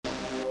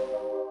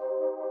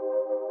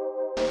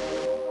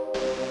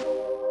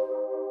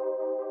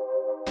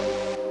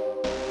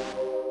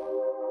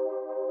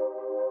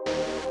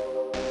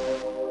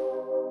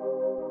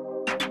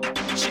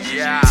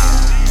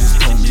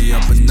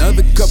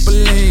cup of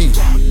lean.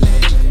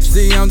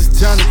 See, I'm just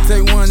tryna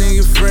take one of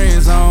your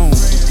friends home.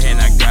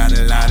 And I got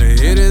a lot of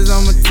hitters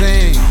on my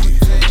team.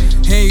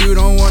 And you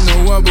don't want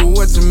no one but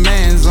what your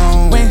man's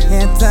on. We're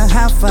here to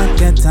have a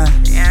good time.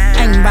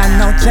 Ain't by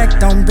no check,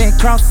 don't be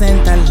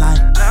crossing the line.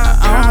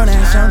 Oh,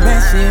 that's your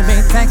bitch, she be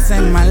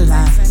texting my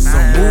line. So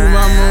move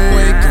out my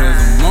way,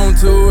 cause I'm on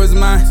towards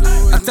mine.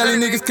 I tell you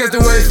niggas catch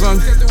away from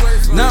me.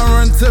 Not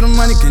run to the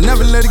money, can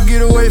never let it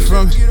get away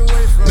from me.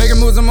 Making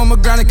moves, I'm on my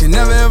grind, I can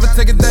never ever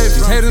take a day.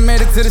 These haters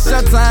made it to the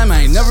shot time,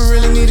 I ain't never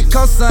really needed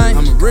cosign.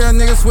 I'm a real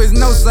nigga, switch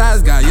no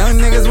sides, got young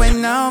niggas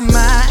waiting on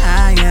my.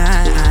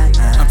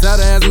 I'm tired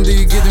of asking, do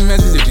you get the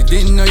message? If you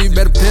didn't know, you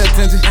better pay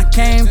attention. I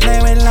can't play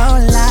with low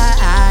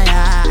lies.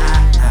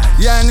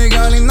 Yeah,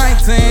 nigga only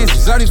 19,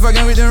 she's already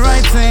fucking with the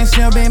right team.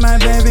 She'll be my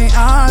baby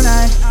all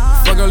night.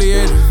 Fuck all the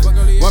haters,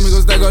 want me go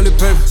stack all the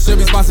paper. She'll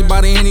be sponsored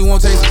by the end, he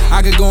won't taste it.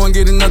 I could go and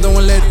get another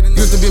one later.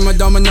 Used to be my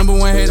dog, my number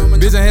one hater.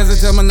 Bitch, I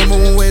hesitate, my number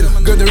one waiter.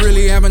 Good to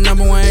really have a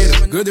number one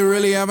hater. Good to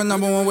really have a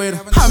number one waiter.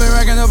 I been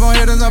racking up on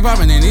haters, I'm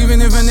popping. And even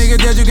if a nigga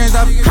dead, you can't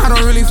stop it. I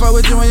don't really fuck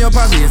with you and your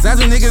posse. It's that's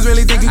when niggas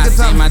really think you can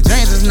top. My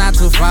dreams is not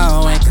too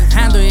far away, could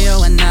handle you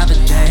another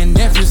day. And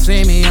if you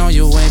see me on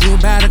your way, you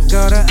better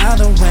go the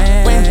other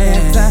way. We're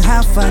here to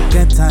have a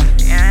good time.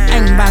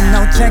 Ain't by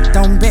no check,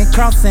 don't be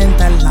crossing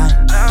the line.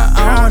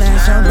 Oh,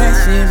 that's your bitch,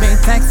 she be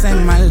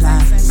texting my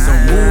line. So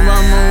move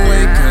out my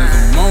way, cause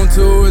I'm on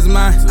towards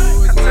mine.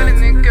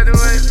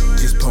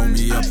 Just pull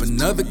me up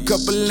another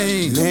cup of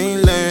lean.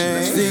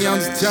 See, I'm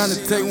just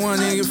tryna take one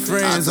of your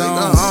friends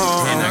home.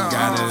 And I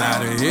got a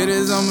lot of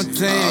hitters on my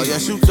team. Oh,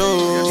 yes, you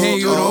do. And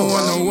you don't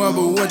want no one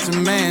but what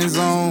your man's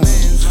on.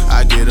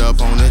 I get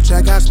up on the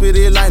track, I spit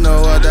it like no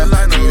other.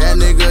 See that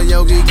nigga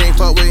Yogi, can't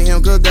fuck with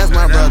him, cause that's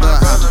my brother.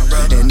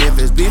 And if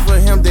it's beef for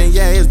him, then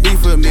yeah, it's beef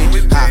for me.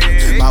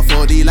 My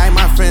 40 like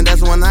my friend,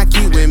 that's one I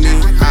keep with me.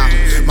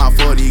 My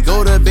 40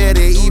 go to bed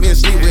and even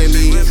sleep with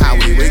me.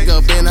 We wake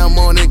up in the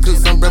morning, cook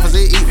some breakfast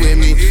and eat with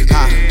me.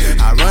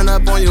 I run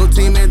up on your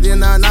team and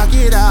then I knock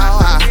it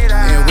out.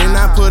 And when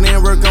I put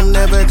in work, I'm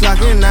never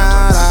clocking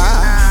out.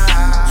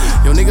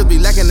 Yo niggas be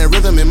lacking the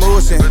rhythm and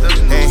motion.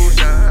 Hey.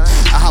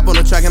 I hop on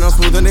the track and I'm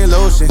smoother than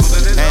lotion.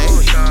 Hey,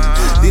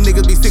 these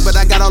niggas be sick, but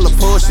I got all the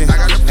potion.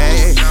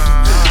 Hey,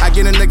 I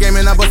get in the game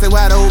and I bust it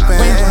wide open.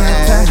 We're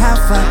here to have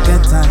a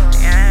good time.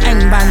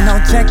 Ain't by no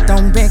check,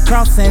 don't be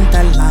crossing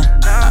the line.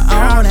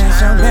 Oh, that's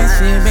your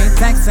bitch, she be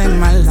texting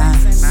my line.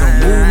 So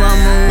move out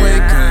my way,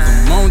 cause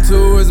I'm on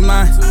towards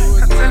mine.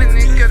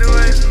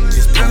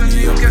 Just pull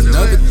me up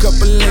another cup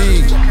of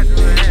lean.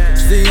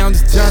 See, I'm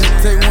just tryna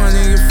take one